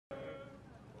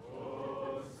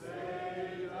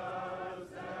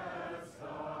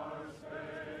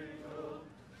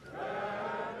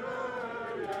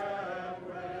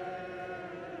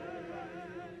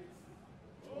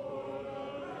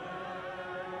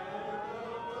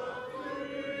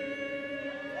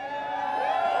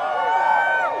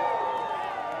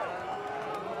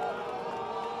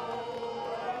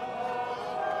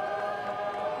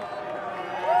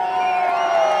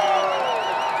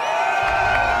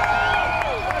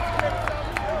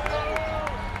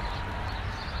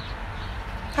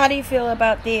How do you feel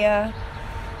about the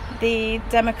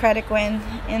Democratic win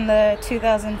in the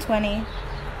 2020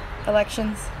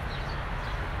 elections?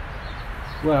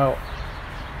 Well,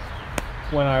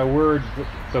 when I word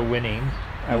the winning,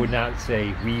 I would not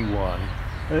say we won.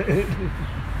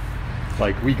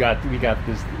 Like we got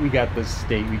this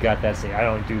state, we got that state. I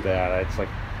don't do that. It's like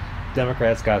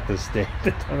Democrats got this state,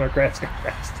 the Democrats got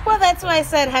that state. Well, that's why I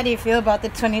said, how do you feel about the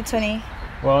 2020?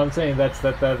 Well, I'm saying that's how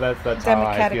I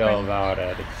feel about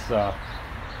it. It's so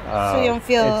you don't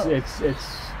feel it's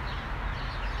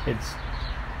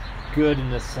good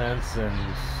in a sense, and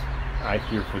I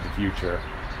fear for the future.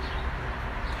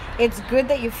 It's good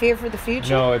that you fear for the future?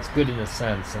 No, it's good in a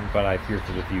sense, but I fear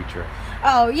for the future.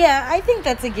 Oh, yeah, I think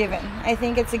that's a given. I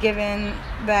think it's a given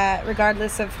that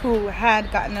regardless of who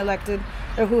had gotten elected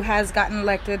or who has gotten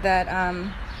elected, that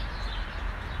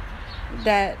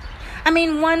I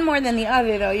mean, one more than the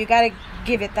other, though. You got to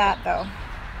give it that, though.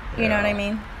 You know what I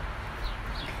mean?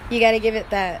 You got to give it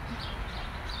that.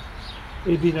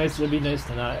 It'd be nice to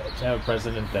have a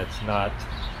president that's not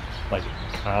like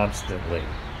constantly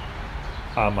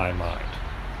on my mind.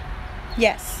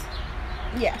 Yes.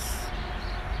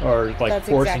 Or like That's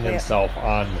forcing exactly himself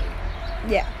on me.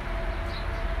 Yeah.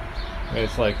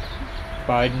 It's like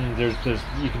Biden. There's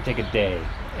you can take a day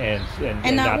and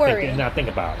not worry and not think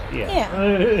about it.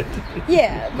 Yeah.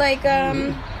 Yeah.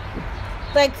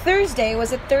 Like Thursday,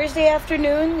 was it Thursday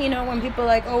afternoon? You know, when people are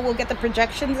like, oh, we'll get the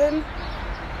projections in,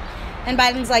 and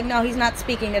Biden's like, no, he's not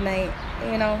speaking tonight.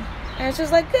 You know, and it's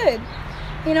just like, good.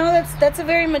 You know, that's a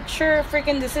very mature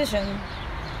freaking decision.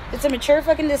 It's a mature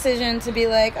fucking decision to be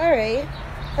like, all right,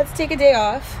 let's take a day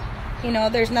off. You know,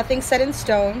 there's nothing set in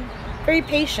stone. Very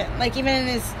patient. Like,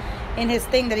 even in his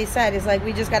thing that he said, is like,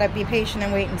 we just gotta be patient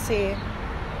and wait and see.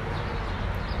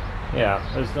 Yeah,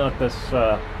 there's not this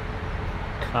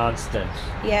constant.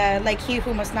 Yeah, like he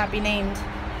who must not be named.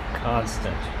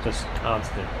 Constant, just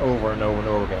constant, over and over and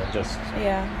over again. Just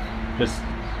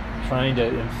trying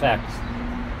to infect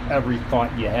every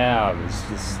thought you have. Is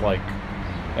just like,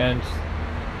 and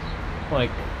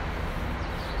like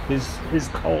his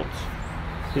cult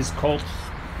is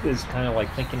kind of like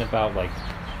thinking about, like,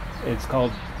 it's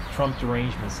called Trump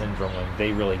derangement syndrome, and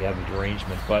they really have a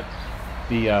derangement, but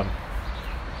the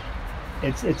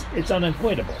it's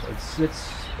unavoidable. It's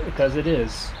because it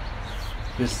is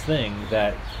this thing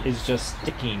that is just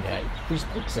sticking at you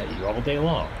all day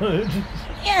long.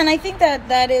 Yeah, and I think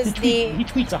that is he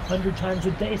tweets 100 times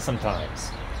a day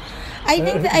sometimes.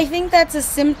 I think that's a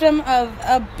symptom of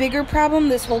a bigger problem,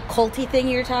 this whole culty thing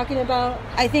you're talking about.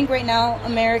 I think right now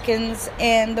Americans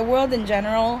and the world in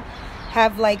general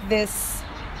have like this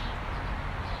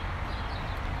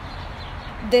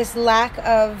lack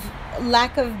of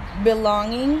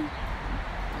belonging,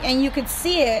 and you could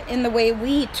see it in the way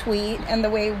we tweet and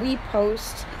the way we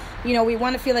post. You know, we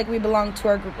want to feel like we belong to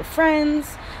our group of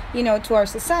friends, you know, to our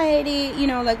society, you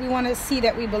know, like we want to see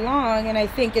that we belong. And I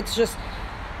think it's just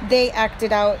they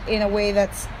acted out in a way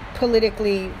that's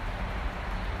politically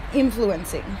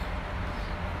influencing,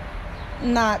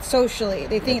 not socially.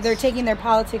 They think they're taking their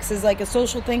politics as like a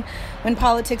social thing, when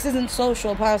politics isn't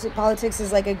social. Politics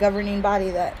is like a governing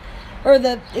body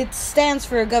it stands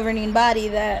for a governing body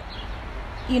that,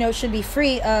 you know, should be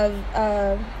free of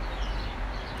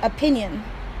opinion.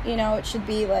 You know, it should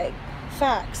be like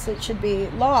facts. It should be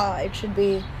law. It should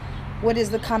be what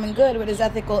is the common good, what is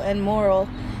ethical and moral.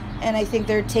 And I think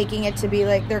they're taking it to be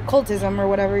like their cultism or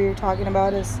whatever you're talking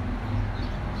about isn't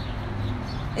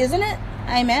it?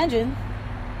 I imagine.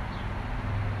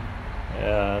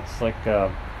 Yeah, it's like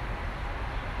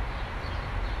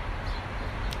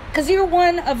because you're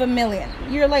one of a million.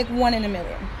 You're like one in a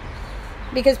million.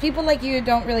 Because people like you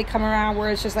don't really come around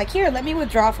where it's just like, here, let me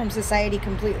withdraw from society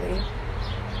completely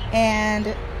and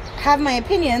have my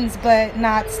opinions but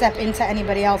not step into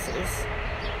anybody else's.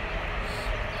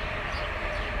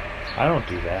 I don't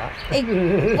do that.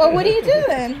 Well, what do you do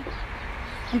then?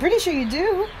 I'm pretty sure you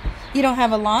do. You don't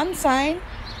have a lawn sign.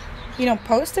 You don't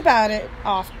post about it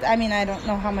off. I mean, I don't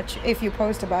know how much, if you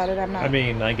post about it, I'm not. I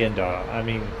mean,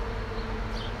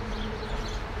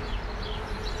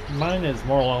 mine is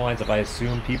more along the lines of I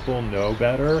assume people know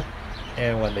better,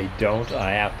 and when they don't,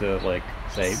 I have to, like,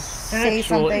 say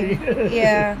something.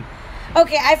 Yeah.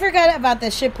 Okay, I forgot about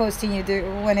the shit posting you do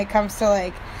when it comes to,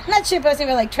 like, not shit posting,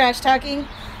 but, like, trash talking.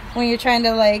 When you're trying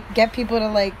to, like, get people to,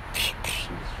 like...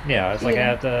 Yeah, it's like I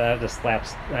have to slap...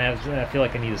 I feel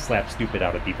like I need to slap stupid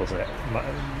out of people's faces.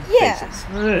 Yeah.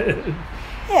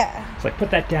 It's like, put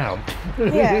that down.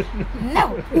 Yeah.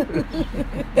 No.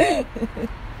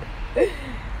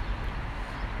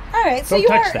 All right, so Don't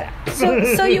touch that.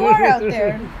 So you are out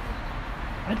there.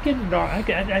 I'd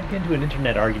get into an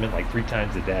internet argument like 3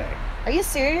 times a day. Are you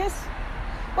serious?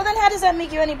 Well, then how does that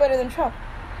make you any better than Trump?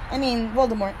 I mean,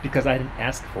 Voldemort. Because I didn't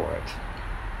ask for it.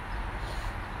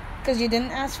 Because you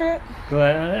didn't ask for it?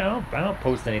 I don't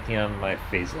post anything on my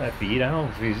feed. My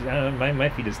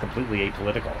feed is completely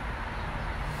apolitical.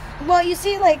 Well, you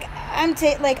see, like I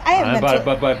have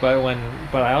mental.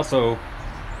 But I also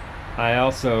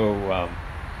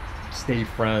stay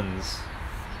friends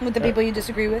with the people you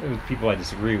disagree with. With people I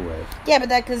disagree with. Yeah, but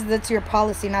that's your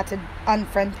policy, not to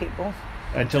unfriend people.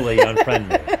 Until they unfriend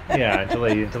me. Yeah, until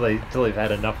they've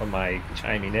had enough of my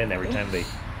chiming in every time they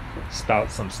spout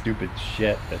some stupid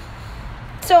shit.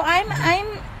 So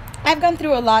I've gone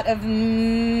through a lot of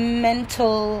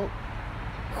mental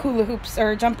hula hoops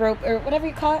or jump rope or whatever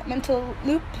you call it, mental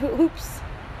hoops.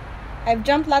 I've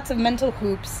jumped lots of mental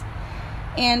hoops,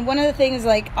 and one of the things,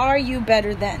 like, are you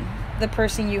better than the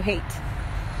person you hate?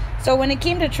 So when it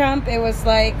came to Trump, it was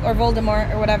like, or Voldemort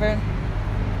or whatever.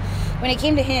 When it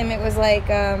came to him, it was like,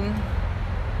 am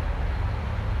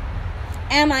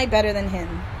I better than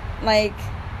him? Like,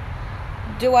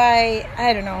 I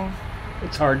don't know.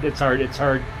 It's hard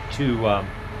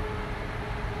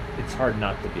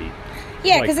not to be.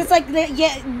 Yeah, because it's like,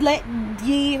 let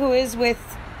ye who is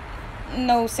with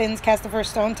no sins cast the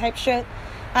first stone type shit.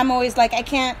 I'm always like, I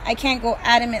can't go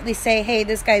adamantly say, hey,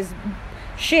 this guy's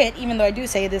shit, even though I do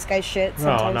say this guy's shit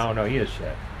sometimes. No, he is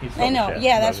shit. I know, shit.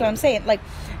 Yeah, that's what I'm saying. Like,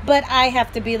 but I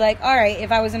have to be like, all right,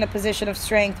 if I was in a position of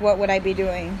strength, what would I be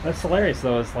doing? That's hilarious,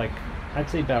 though. It's like, I'd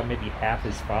say about maybe half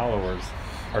his followers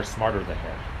are smarter than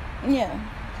him. Yeah.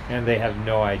 And they have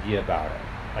no idea about it.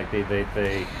 Like,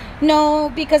 they... No,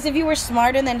 because if you were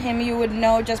smarter than him, you would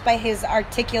know just by his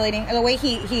articulating, the way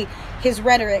his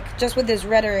rhetoric, just with his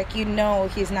rhetoric, you know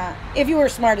he's not. If you were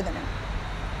smarter than him.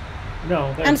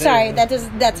 No. I'm sorry,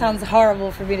 that sounds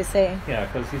horrible for me to say. Yeah,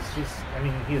 because he's just, I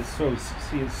mean, he is so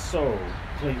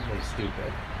blatantly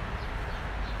stupid.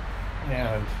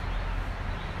 And,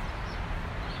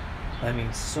 I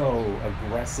mean, so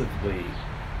aggressively,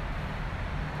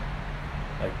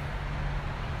 like,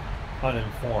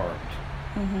 uninformed.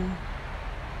 Mm-hmm.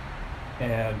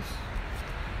 And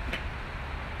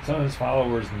some of his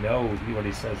followers know what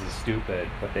he says is stupid,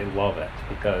 but they love it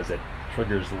because it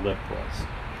triggers liberals.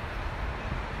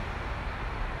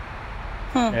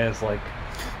 And it's like...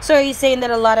 So are you saying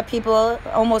that a lot of people,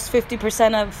 almost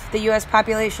 50% of the U.S.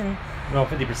 population... No,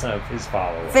 50% of his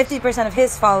followers. 50% of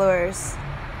his followers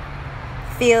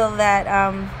feel that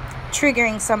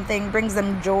triggering something brings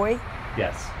them joy?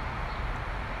 Yes.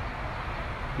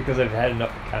 Because they've had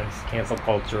enough of cancel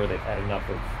culture, they've had enough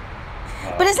of...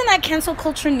 But isn't that cancel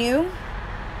culture new?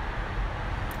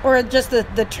 Or just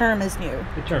the term is new?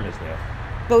 The term is new.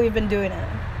 But we've been doing it.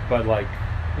 But, like,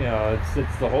 you know,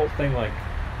 it's the whole thing, like,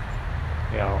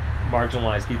 you know,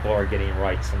 marginalized people are getting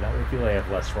rights, and now they feel they have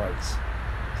less rights.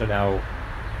 So now,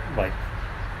 like,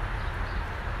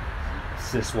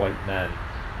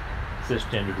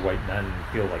 cisgendered white men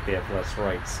feel like they have less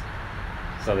rights.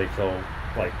 So they feel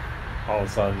like all of a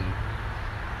sudden,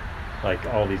 like,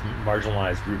 all these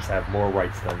marginalized groups have more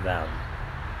rights than them.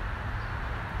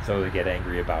 So they get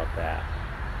angry about that.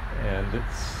 And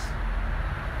it's...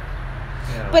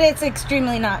 You know, but it's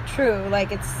extremely not true.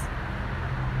 Like, it's...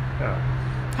 Yeah.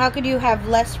 How could you have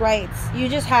less rights? You're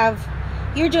just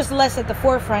less at the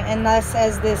forefront and less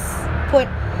as this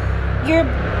you're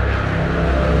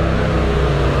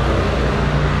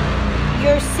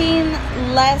seen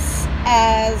less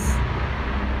as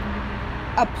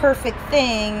a perfect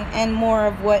thing and more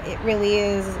of what it really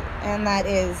is, and that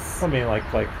is... I mean, look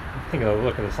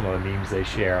at some of the memes they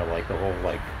share, like the whole,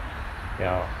 like, you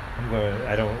know,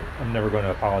 I'm never going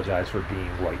to apologize for being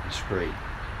white and straight.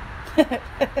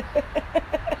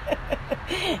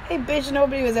 Hey, bitch,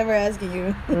 nobody was ever asking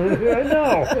you. I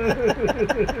know.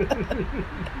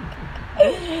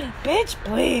 Bitch,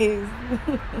 please.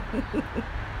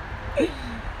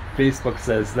 Facebook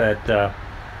says that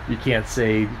you can't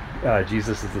say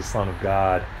Jesus is the Son of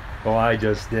God. Well, I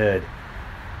just did.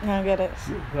 I don't get it.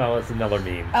 No, it's another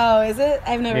meme. Oh, is it?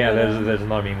 I've never heard of it. There's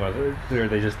another meme where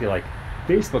they just be like,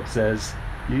 Facebook says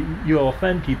you'll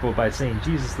offend people by saying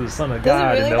Jesus is the Son of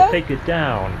God, really, and they'll take it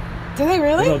down. Do they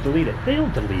really? They'll delete it. They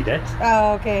don't delete it.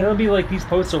 Oh, okay. It'll be like these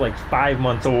posts are like 5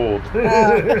 months old. But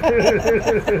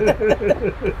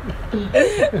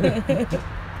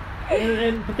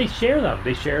they share them.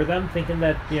 They share them thinking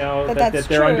that, you know, that they're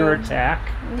true. under attack.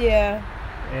 Yeah.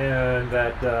 And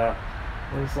that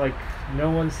it's like no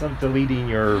one's deleting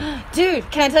your... Dude,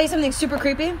 can I tell you something super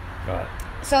creepy? What?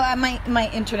 So my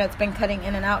internet's been cutting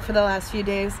in and out for the last few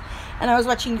days, and I was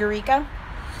watching Eureka,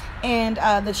 and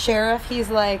the sheriff, he's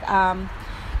like,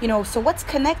 So what's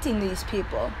connecting these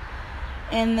people?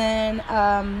 And then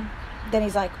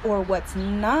he's like, or what's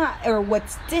not, or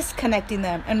what's disconnecting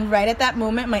them? And right at that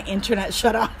moment, my internet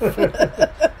shut off.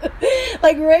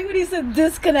 Like right when he said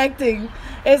disconnecting,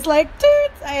 it's like,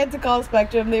 dude, I had to call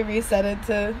Spectrum. They reset it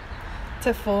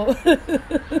to full.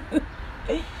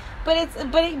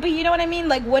 But you know what I mean?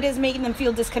 Like, what is making them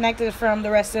feel disconnected from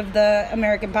the rest of the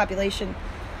American population?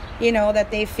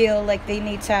 That they feel like they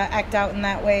need to act out in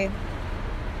that way.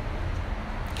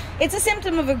 It's a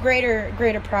symptom of a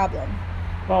greater problem.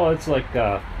 Well, it's like,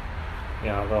 the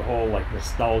whole, like,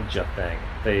 nostalgia thing.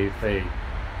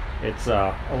 It's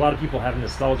a lot of people have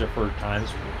nostalgia for times,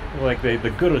 like the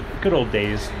good old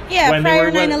days. Yeah, when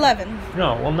prior 9/11.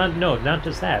 Not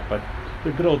just that, but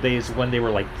the good old days when they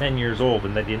were like 10 years old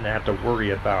and they didn't have to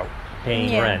worry about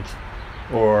paying rent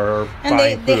or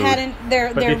buying food.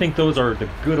 They think those are the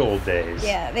good old days.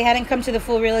 Yeah, they hadn't come to the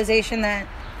full realization that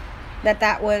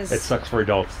was... It sucks for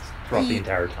adults throughout the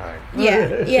entire time.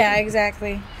 Yeah,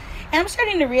 exactly. And I'm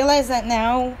starting to realize that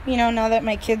now, now that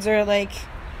my kids are like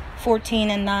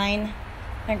 14 and 9,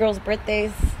 my girl's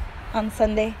birthday's on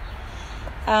Sunday.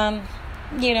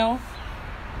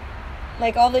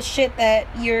 Like all the shit that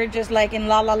you're just like in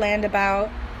la la land about,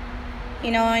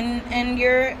 and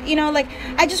you're, like,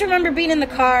 I just remember being in the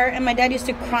car and my dad used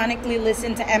to chronically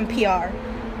listen to NPR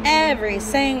every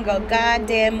single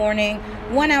goddamn morning,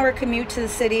 1 hour commute to the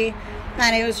city,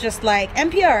 and it was just like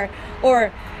NPR,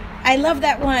 or I love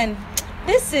that one,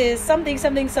 this is something,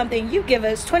 something, something, you give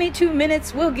us 22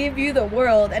 minutes, we'll give you the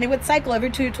world, and it would cycle every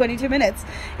 22 minutes.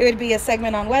 It would be a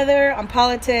segment on weather, on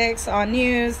politics, on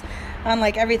news, on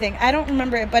like everything. I don't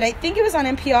remember it, but I think it was on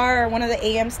NPR or one of the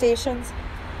AM stations.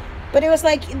 But it was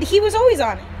like, he was always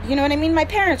on it. You know what I mean? My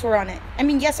parents were on it. I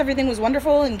mean, yes, everything was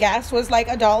wonderful and gas was like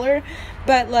 $1,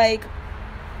 but like,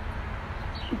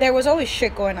 there was always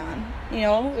shit going on.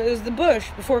 It was the Bush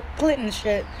before Clinton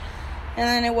shit. And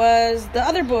then it was the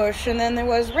other Bush, and then there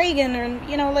was Reagan,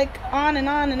 and, like on and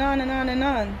on and on and on and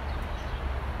on.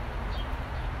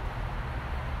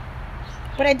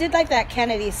 But I did like that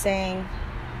Kennedy saying,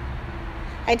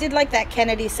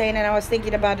 and I was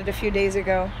thinking about it a few days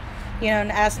ago.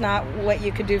 And ask not what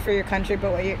you could do for your country,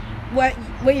 but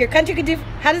what your country could do.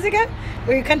 How does it go?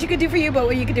 What your country could do for you, but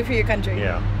what you could do for your country.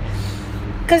 Yeah.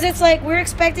 Because it's like we're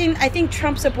expecting. I think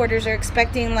Trump supporters are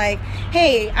expecting, like,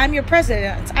 hey, I'm your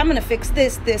president. I'm gonna fix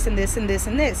this, this, and this, and this,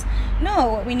 and this. No,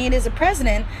 what we need is a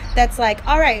president that's like,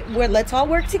 all right, let's all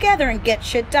work together and get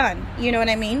shit done. You know what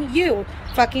I mean? You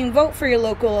fucking vote for your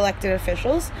local elected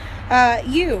officials.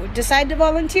 You decide to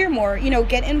volunteer more.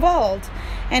 Get involved.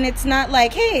 And it's not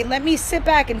like, hey, let me sit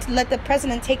back and let the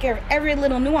president take care of every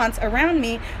little nuance around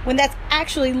me, when that's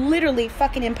actually literally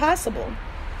fucking impossible.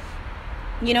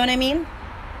 You know what I mean?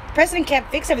 The president can't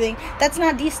fix everything. That's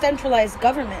not decentralized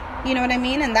government. You know what I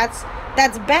mean? And that's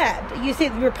bad. You see,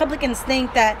 the Republicans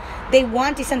think that they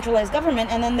want decentralized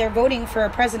government, and then they're voting for a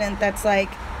president that's like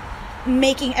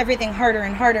making everything harder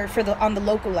and harder on the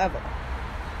local level.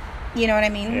 You know what I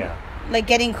mean? Yeah. Like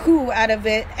getting WHO out of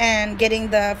it and getting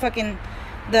the fucking...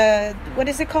 what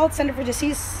is it called? Center for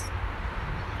Disease?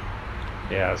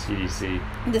 Yeah, CDC.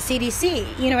 The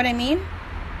CDC, you know what I mean?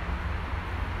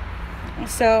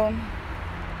 So,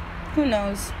 who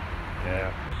knows?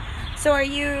 Yeah. So are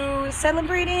you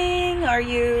celebrating? Are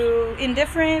you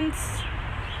indifferent?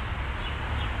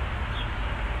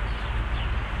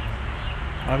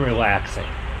 I'm relaxing.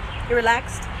 You're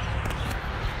relaxed?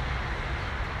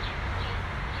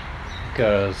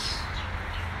 Because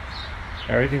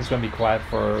everything's going to be quiet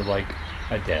for like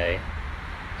a day,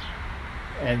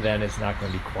 and then it's not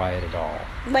going to be quiet at all.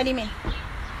 What do you mean?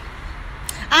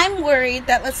 I'm worried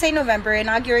that, let's say November,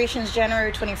 inauguration's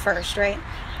January 21st, right?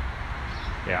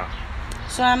 Yeah.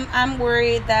 So I'm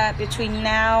worried that between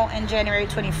now and January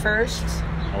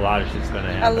 21st, a lot of shit's going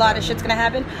to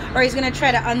happen. Or he's going to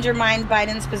try to undermine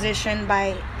Biden's position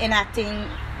by enacting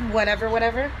whatever.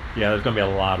 Yeah, there's going to be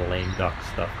a lot of lame duck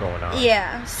stuff going on.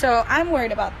 Yeah, so I'm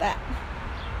worried about that.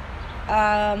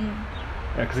 Yeah,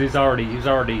 because he's already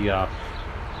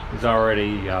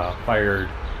fired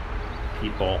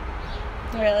people.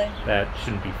 Really? That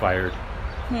shouldn't be fired.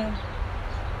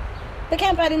 But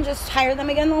can't Biden just hire them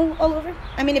again all over?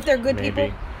 I mean, if they're good Maybe.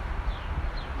 people.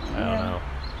 I don't know.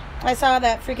 I saw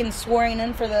that freaking swearing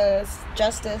in for the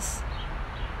justice.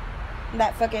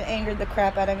 That fucking angered the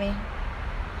crap out of me.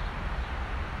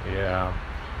 Yeah.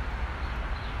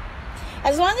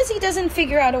 As long as he doesn't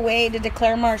figure out a way to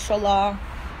declare martial law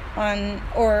on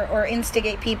or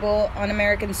instigate people on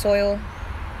American soil,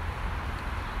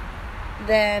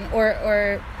 then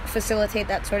or facilitate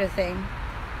that sort of thing,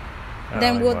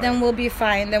 then we'll be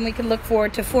fine. Then we can look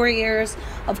forward to 4 years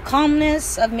of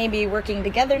calmness, of maybe working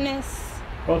togetherness.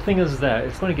 Well, the thing is that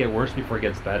it's going to get worse before it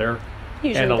gets better.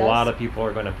 Usually and a does. lot of people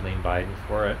are going to blame Biden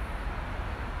for it.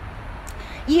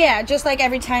 Yeah, just like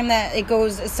every time that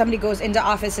somebody goes into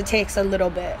office, it takes a little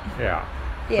bit. Yeah.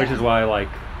 Which is why, like,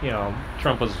 you know,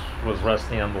 Trump was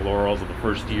resting on the laurels of the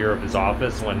first year of his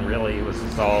office when really it was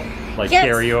just all, like,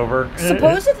 carryover.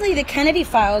 Supposedly the Kennedy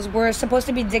files were supposed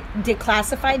to be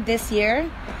declassified this year,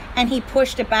 and he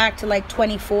pushed it back to, like,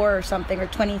 24 or something, or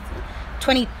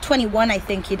 2021, I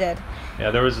think he did. Yeah,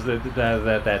 there was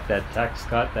that tax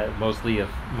cut that mostly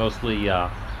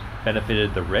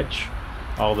benefited the rich.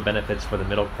 All the benefits for the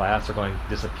middle class are going to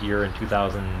disappear in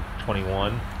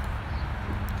 2021.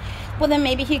 Well, then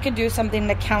maybe he could do something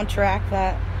to counteract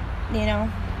that, you know.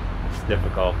 It's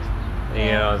difficult.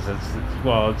 Yeah. You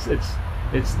know,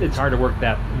 it's hard to work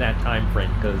that time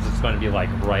frame because it's going to be like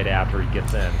right after he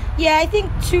gets in. Yeah, I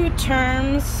think 2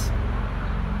 terms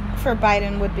for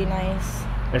Biden would be nice.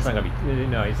 It's not going to be.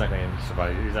 No, he's not going to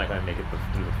survive. He's not going to make it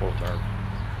through the full term.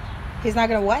 He's not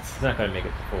going to what? He's not going to make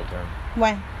it the full term.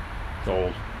 Why? He's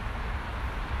old.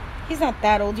 He's not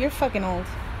that old. You're fucking old.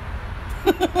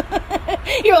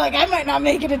 You're like, I might not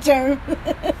make it a term.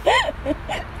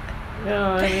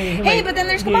 No, I mean, hey, but then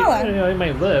there's Kamala. He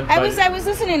might live. I was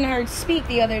listening to her speak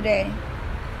the other day,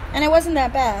 and it wasn't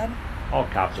that bad. All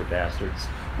cops are bastards.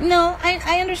 No,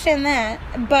 I understand that,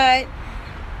 but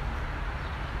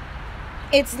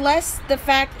it's less the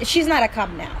fact she's not a cop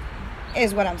now,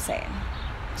 is what I'm saying.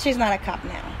 She's not a cop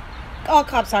now. All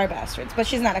cops are bastards, but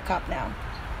she's not a cop now.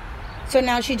 So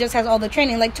now she just has all the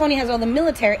training. Like Tony has all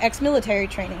the ex-military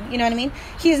training. You know what I mean?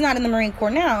 He's not in the Marine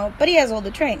Corps now, but he has all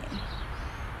the training.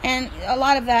 And a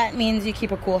lot of that means you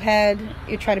keep a cool head.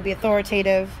 You try to be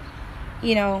authoritative.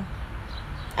 You know,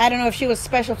 I don't know if she was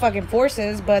special fucking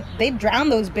forces, but they drown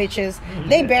those bitches.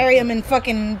 They bury them in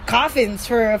fucking coffins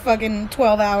for a fucking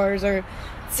 12 hours or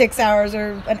 6 hours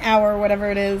or an hour or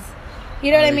whatever it is.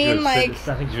 You know what I mean? Like,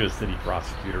 I think she was a city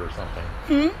prosecutor or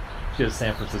something. She was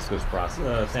San Francisco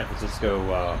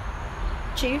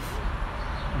chief?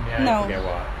 Yeah, No. I forget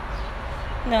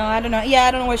what. No, I don't know. Yeah,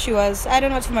 I don't know what she was. I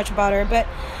don't know too much about her, but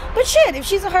shit, if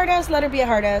she's a hard ass, let her be a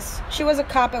hard ass. She was a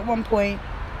cop at one point.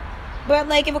 But,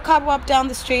 like, if a cop walked down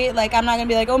the street, like, I'm not gonna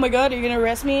be like, oh my god, are you gonna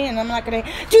arrest me? And I'm not gonna...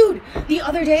 Dude, the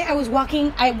other day I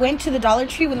went to the Dollar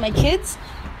Tree with my kids.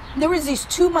 There was these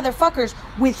 2 motherfuckers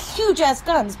with huge ass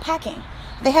guns packing.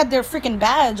 They had their freaking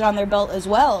badge on their belt as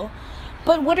well.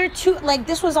 But what are 2, like,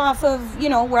 this was off of, you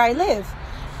know, where I live.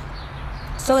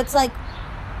 So it's like,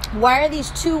 why are these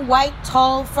 2 white,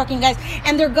 tall fucking guys?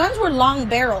 And their guns were long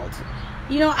barreled.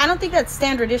 You know, I don't think that's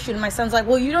standard issue. And my son's like,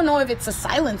 well, you don't know if it's a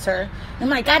silencer. And I'm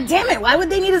like, god damn it, why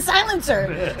would they need a silencer?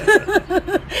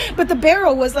 But the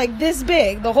barrel was like this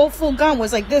big. The whole full gun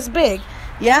was like this big.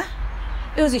 Yeah?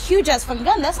 It was a huge ass fucking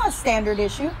gun. That's not standard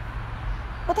issue.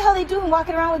 What the hell are they doing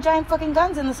walking around with giant fucking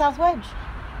guns in the South Wedge?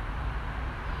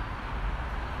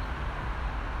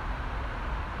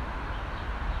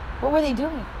 What were they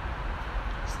doing?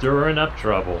 Stirring up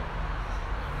trouble.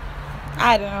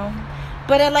 I don't know.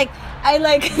 But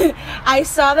I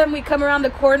saw them, we come around the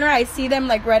corner, I see them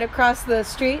like right across the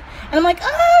street, and I'm like,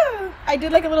 ah! I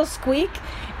did like a little squeak,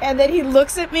 and then he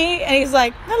looks at me, and he's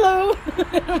like, hello.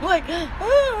 I'm like,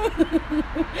 oh.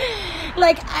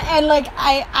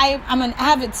 I'm an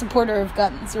avid supporter of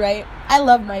guns, right? I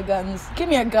love my guns. Give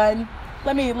me a gun.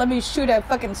 Let me shoot a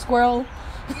fucking squirrel.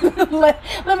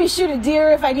 let me shoot a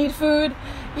deer if I need food.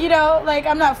 You know, like,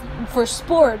 I'm not for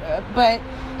sport,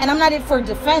 and I'm not in for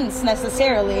defense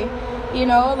necessarily, you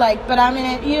know, like, but I'm in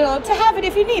it, you know, to have it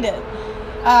if you need it.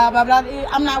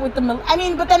 I'm not with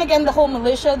but then again, the whole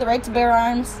militia, the right to bear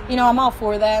arms, you know, I'm all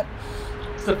for that.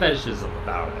 It's the fetishism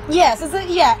about it. Yes,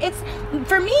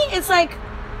 for me, it's like,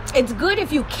 it's good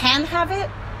if you can have it.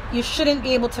 You shouldn't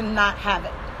be able to not have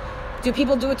it. Do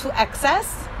people do it to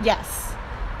excess? Yes.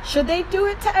 Should they do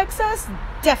it to excess?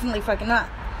 Definitely fucking not.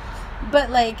 But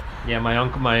like... Yeah, my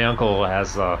uncle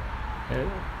has, I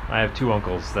have 2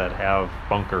 uncles that have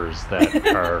bunkers that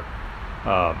are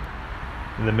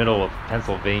in the middle of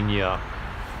Pennsylvania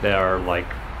that are like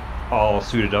all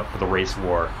suited up for the race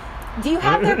war. Do you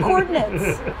have their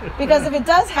coordinates? Because if it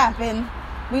does happen,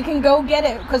 we can go get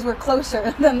it because we're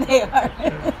closer than they are.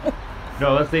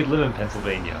 No, they live in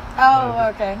Pennsylvania. Oh,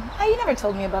 okay. Oh, you never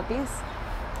told me about these.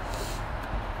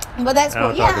 But that's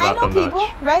cool. Yeah, I know people,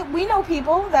 right? We know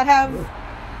people that have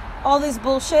all this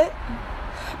bullshit.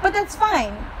 But that's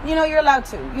fine. You know, you're allowed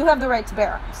to. You have the right to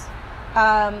bear arms.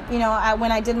 You know,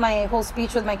 when I did my whole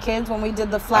speech with my kids, when we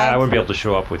did the flag... I wouldn't be able to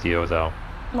show up with you, though.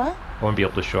 What? I wouldn't be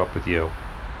able to show up with you.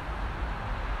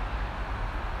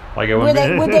 Like Would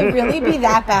they really be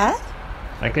that bad?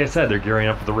 Like I said, they're gearing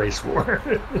up for the race war.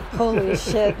 Holy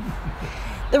shit.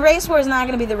 The race war is not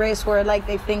going to be the race war like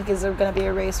they think is going to be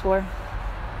a race war.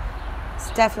 It's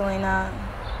definitely not.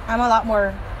 I'm a lot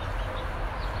more...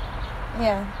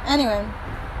 Yeah. Anyway.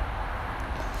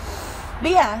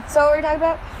 But yeah, so what were we talking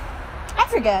about? I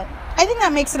forget. I think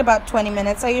that makes it about 20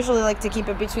 minutes. I usually like to keep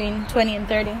it between 20 and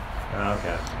 30.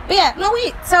 Okay. But yeah, no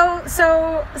wait. So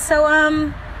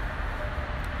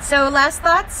last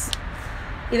thoughts?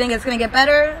 You think it's going to get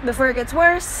better before it gets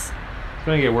worse? It's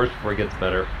going to get worse before it gets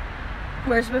better.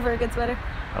 Worse before it gets better?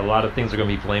 A lot of things are going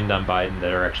to be blamed on Biden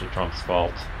that are actually Trump's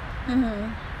fault.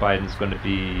 Mm-hmm. Biden's going to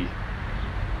be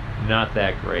not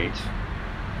that great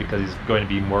because he's going to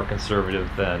be more conservative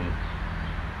than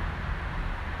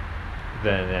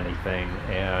anything,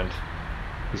 and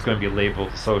he's going to be labeled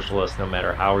a socialist no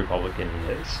matter how Republican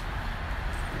he is.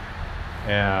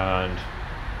 And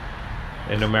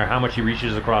no matter how much he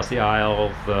reaches across the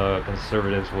aisle, the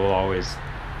conservatives will always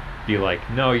be like,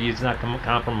 no, he's not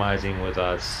compromising with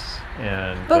us.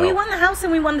 But we won the House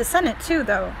and we won the Senate too,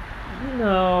 though.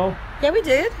 No. Yeah, we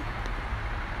did.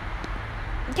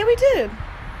 Yeah, we did.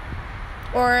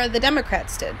 Or the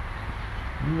Democrats did.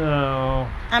 No.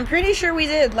 I'm pretty sure we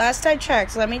did. Last I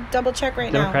checked. So let me double check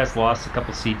right now. Democrats lost a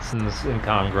couple seats in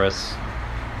Congress,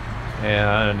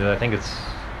 and I think I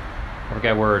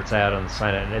forget where it's at on the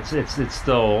Senate, and it's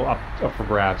still up for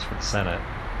grabs for the Senate.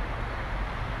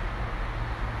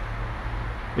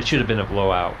 It should have been a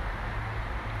blowout.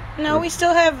 No,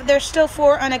 there's still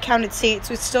 4 unaccounted seats.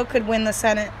 We still could win the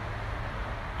Senate.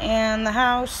 And the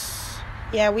House,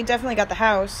 yeah, we definitely got the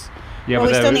House. Yeah, well,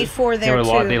 but we still need 4 there,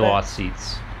 too. They lost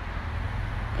seats.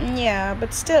 Yeah,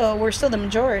 but still, we're still the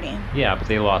majority. Yeah, but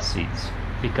they lost seats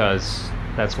because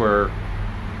Biden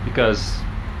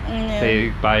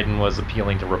was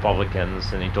appealing to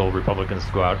Republicans, and he told Republicans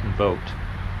to go out and vote.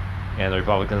 And the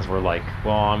Republicans were like,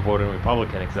 well, I'm voting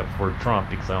Republican except for Trump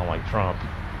because I don't like Trump.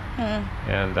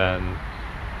 And then,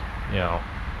 Well,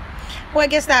 I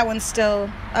guess that one's still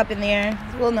up in the air.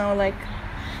 We'll know, right?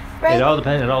 It all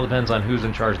depends on who's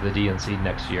in charge of the DNC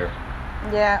next year.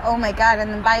 Yeah, oh my God,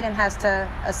 and then Biden has to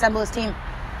assemble his team.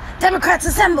 Democrats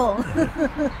assemble!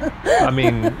 I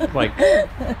mean,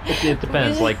 it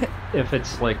depends. If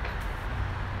it's one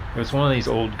of these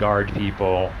old guard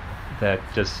people that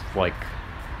just they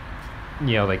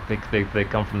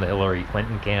come from the Hillary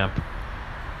Clinton camp,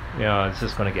 it's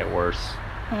just going to get worse.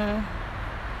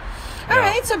 All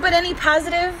right, but any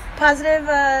positive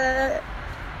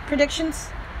predictions?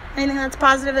 Anything that's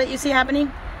positive that you see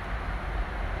happening?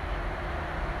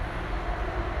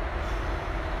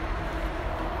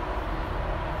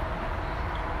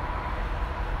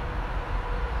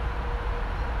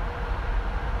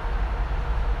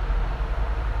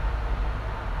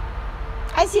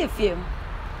 I see a few.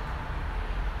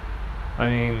 I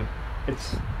mean,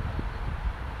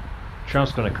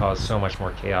 Trump's going to cause so much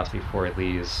more chaos before it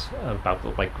leaves about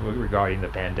regarding the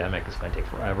pandemic. It's going to take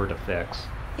forever to fix.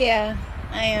 Yeah,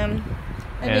 I am.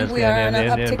 I think we are on an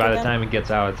uptick and by the again. time it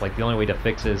gets out, it's the only way to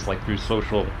fix it is through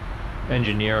social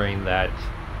engineering that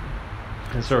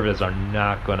conservatives are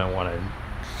not going to want to.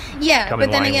 Yeah, come but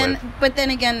in then line again, with. but then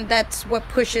again, that's what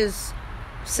pushes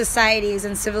societies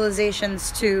and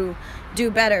civilizations to do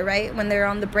better, right? When they're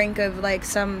on the brink of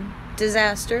some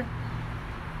disaster.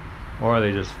 Or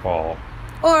they just fall.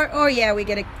 Or yeah, we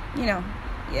get yeah.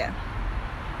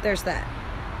 There's that.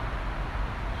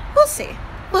 We'll see.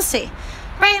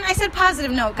 Brian, I said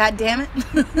positive note, god damn it.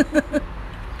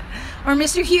 Or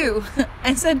Mr. Hugh,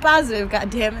 I said positive, god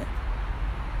damn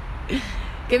it.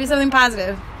 Give me something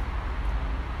positive.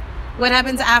 What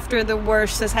happens after the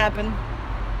worst has happened?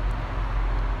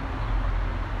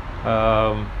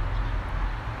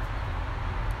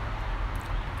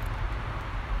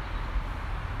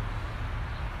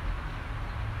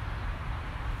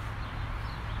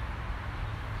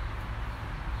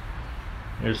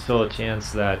 There's still a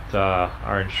chance that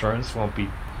our insurance won't be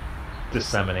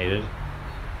disseminated.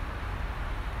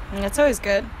 That's always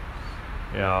good.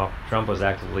 Trump was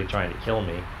actively trying to kill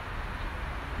me.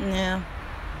 Yeah.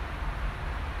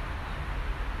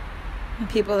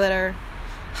 People that are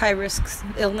high-risk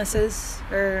illnesses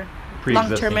or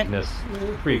long-term...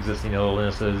 Pre-existing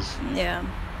illnesses. Yeah.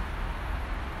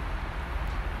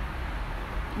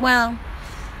 Well,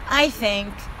 I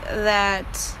think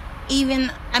that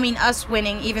us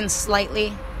winning even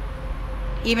slightly,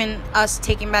 even us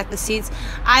taking back the seats,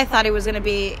 I thought it was going to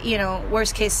be,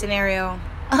 worst case scenario.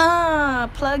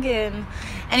 Plug in.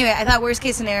 Anyway, I thought worst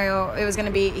case scenario, it was going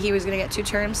to be, he was going to get 2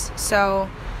 terms. So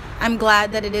I'm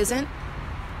glad that it isn't.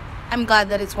 I'm glad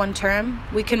that it's 1 term.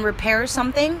 We can repair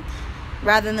something.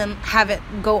 rather than have it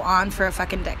go on for a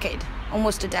fucking decade,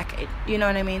 almost a decade. You know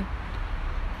what I mean?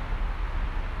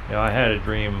 You know, I had a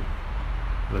dream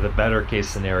that the better case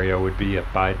scenario would be if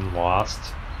Biden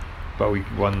lost, but we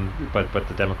won, but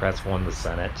the Democrats won the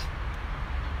Senate,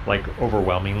 like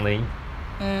overwhelmingly,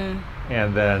 and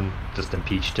then just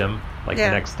impeached him the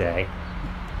next day.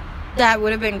 That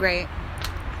would have been great.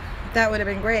 That would have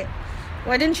been great.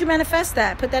 Why didn't you manifest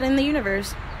that? Put that in the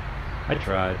universe. I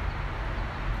tried.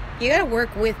 You gotta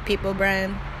work with people,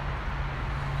 Brian.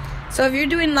 So if you're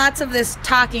doing lots of this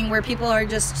talking where people are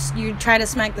just, you try to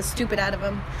smack the stupid out of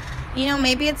them, you know,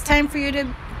 maybe it's time for you to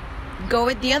go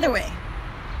it the other way.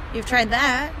 You've tried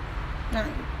that. No.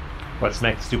 What,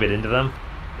 smack the stupid into them?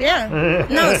 Yeah.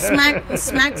 No,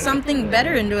 smack something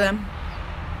better into them.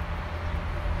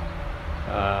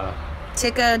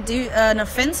 Take an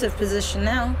offensive position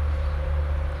now.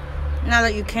 Now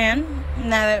that you can.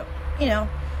 Now that, you know.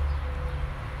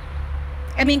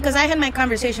 I mean, because I had my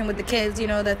conversation with the kids, you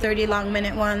know, the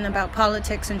 30-long-minute one about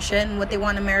politics and shit and what they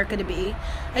want America to be.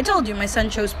 I told you, my son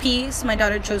chose peace, my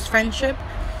daughter chose friendship,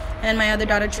 and my other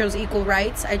daughter chose equal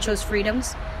rights. I chose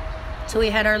freedoms. So we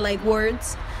had our,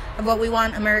 words of what we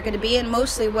want America to be, and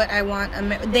mostly what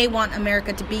they want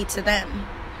America to be to them.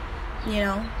 You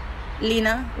know?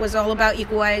 Lena was all about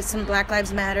equal rights and Black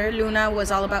Lives Matter. Luna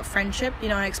was all about friendship. You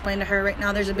know, I explained to her right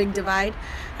now there's a big divide.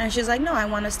 And she's like, no, I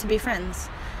want us to be friends.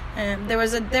 And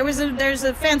there's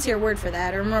a fancier word for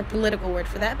that, or a more political word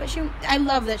for that, but I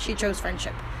love that she chose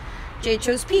friendship. Jay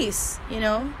chose peace, you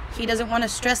know. He doesn't want to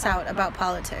stress out about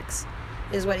politics,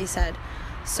 is what he said.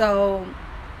 So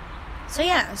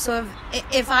yeah. So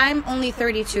if I'm only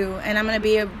 32 and I'm going to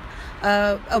be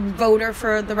a voter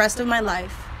for the rest of my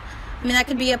life, I mean, that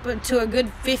could be up to a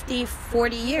good 50,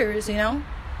 40 years, you know.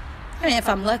 I mean, if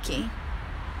I'm lucky.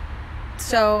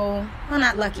 So, well,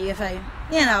 not lucky if I,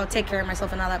 you know, take care of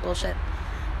myself and all that bullshit.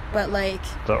 But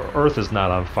the Earth is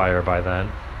not on fire by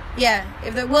then. Yeah.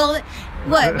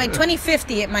 By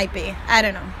 2050 it might be. I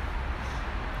don't know.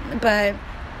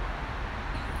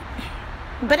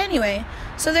 But anyway,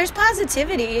 so there's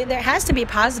positivity. There has to be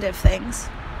positive things.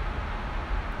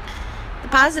 The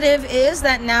positive is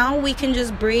that now we can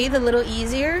just breathe a little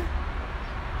easier.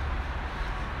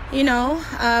 You know,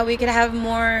 we could have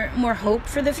more hope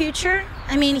for the future.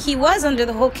 I mean, he was under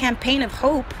the whole campaign of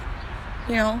hope,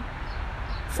 you know,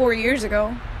 4 years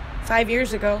ago, 5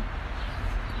 years ago.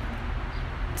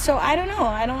 So I don't know.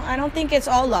 I don't think it's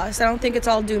all lost. I don't think it's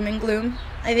all doom and gloom.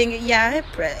 I think, yeah,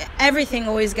 everything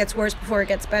always gets worse before it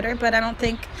gets better, but I don't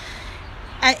think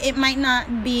it might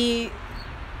not be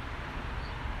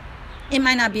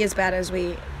as bad as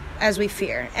we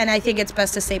fear. And I think it's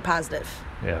best to stay positive.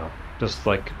 Yeah. Just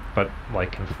but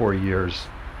in 4 years,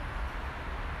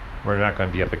 we're not going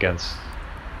to be up against,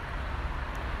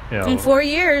 you know. In 4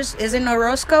 years, isn't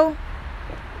Orozco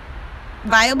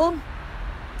viable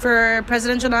for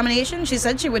presidential nomination? She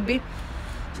said she would be.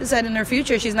 She said in her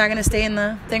future she's not going to stay in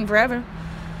the thing forever.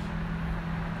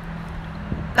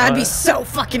 That'd be so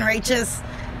fucking righteous.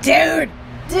 Dude.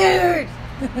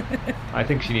 I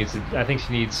think she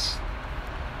needs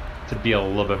to be a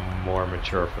little bit more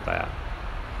mature for that.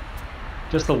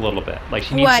 Just a little bit.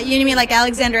 She needs. What, you mean like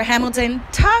Alexander Hamilton?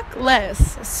 Talk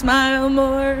less, smile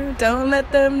more, don't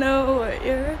let them know what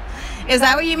you're... Is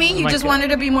that what you mean? You just want her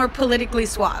to be more politically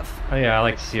suave? Oh yeah, I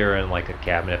like to see her in a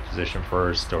cabinet position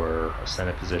first, or a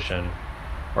Senate position,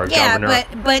 or a governor.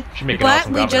 But we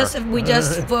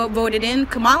just voted in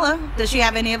Kamala. Does she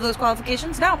have any of those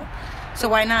qualifications? No. So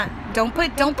why not? Don't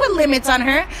put limits on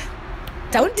her.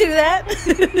 Don't do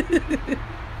that.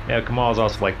 Yeah, Kamala's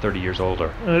also 30 years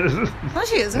older. No,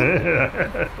 she isn't.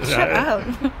 Shut up.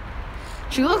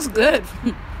 She looks good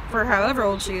for however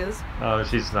old she is. Oh,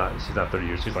 she's not 30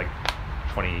 years. She's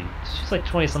 20. She's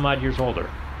 20 some odd years older.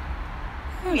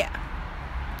 Yeah.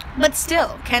 But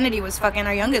still, Kennedy was fucking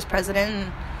our youngest president,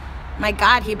 and my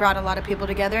God, he brought a lot of people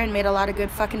together and made a lot of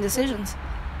good fucking decisions.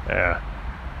 Yeah.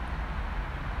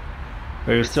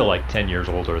 But he was still 10 years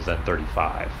older than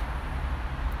 35.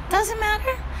 Doesn't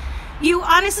matter. You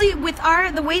honestly, with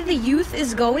the way the youth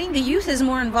is going, the youth is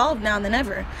more involved now than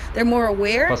ever. They're more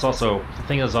aware. Plus also, the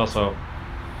thing is also,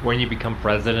 when you become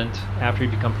president, after you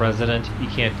become president, you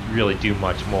can't really do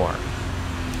much more.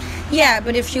 Yeah,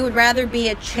 but if she would rather be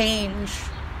a change,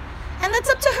 and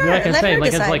that's up to her. Like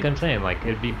I'm saying,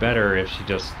 it'd be better if she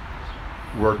just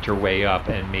worked her way up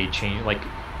and made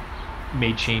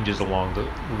changes along the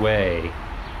way,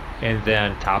 and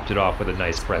then topped it off with a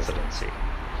nice presidency.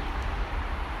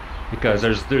 Because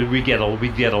we get a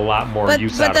lot more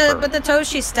use out of her. But the toes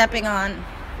she's stepping on,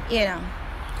 you know,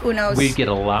 who knows? We get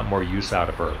a lot more use out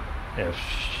of her if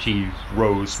she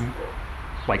rose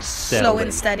like steadily. slow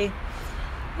and steady.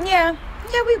 Yeah,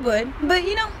 we would. But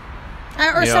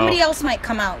or somebody else might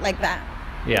come out like that.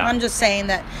 Yeah. I'm just saying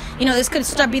that this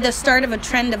could be the start of a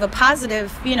trend of a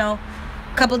positive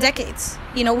couple decades.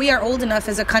 We are old enough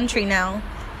as a country now,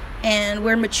 and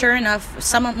we're mature enough.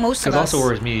 Most of us. Because also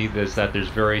worries me is that there's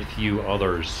very few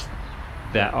others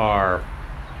that are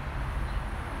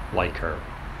like her.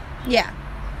 Yeah.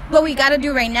 What we got to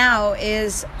do right now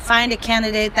is find a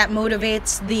candidate that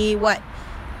motivates the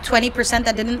 20%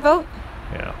 that didn't vote.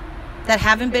 Yeah. That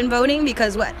haven't been voting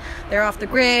because they're off the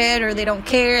grid, or they don't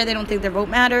care, they don't think their vote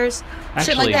matters.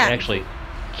 Shit like that. Actually,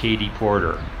 Katie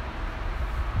Porter.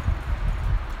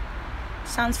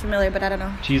 Sounds familiar, but I don't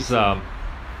know. She's maybe I'm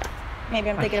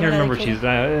thinking I can't of remember. Katie. She's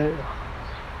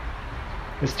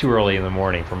it's too early in the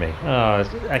morning for me. I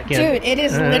can't. Dude, it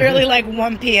is literally like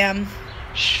 1 p.m.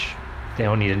 Shh. They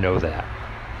don't need to know that.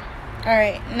 All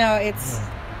right. No, it's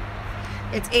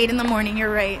 8 in the morning.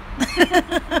 You're right.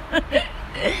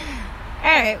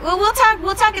 All right. Well,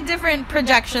 we'll talk at different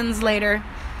projections later.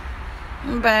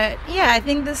 But yeah, I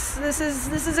think this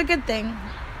is a good thing.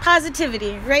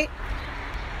 Positivity, right?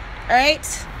 All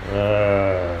right.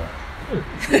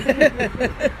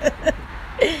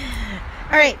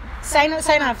 All right. Sign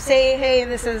off. Say, hey,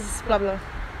 this is blah blah.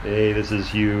 Hey, this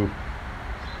is you.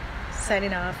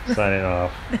 Signing off. Signing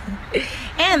off.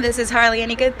 And this is Harley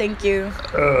Any Good. Thank you.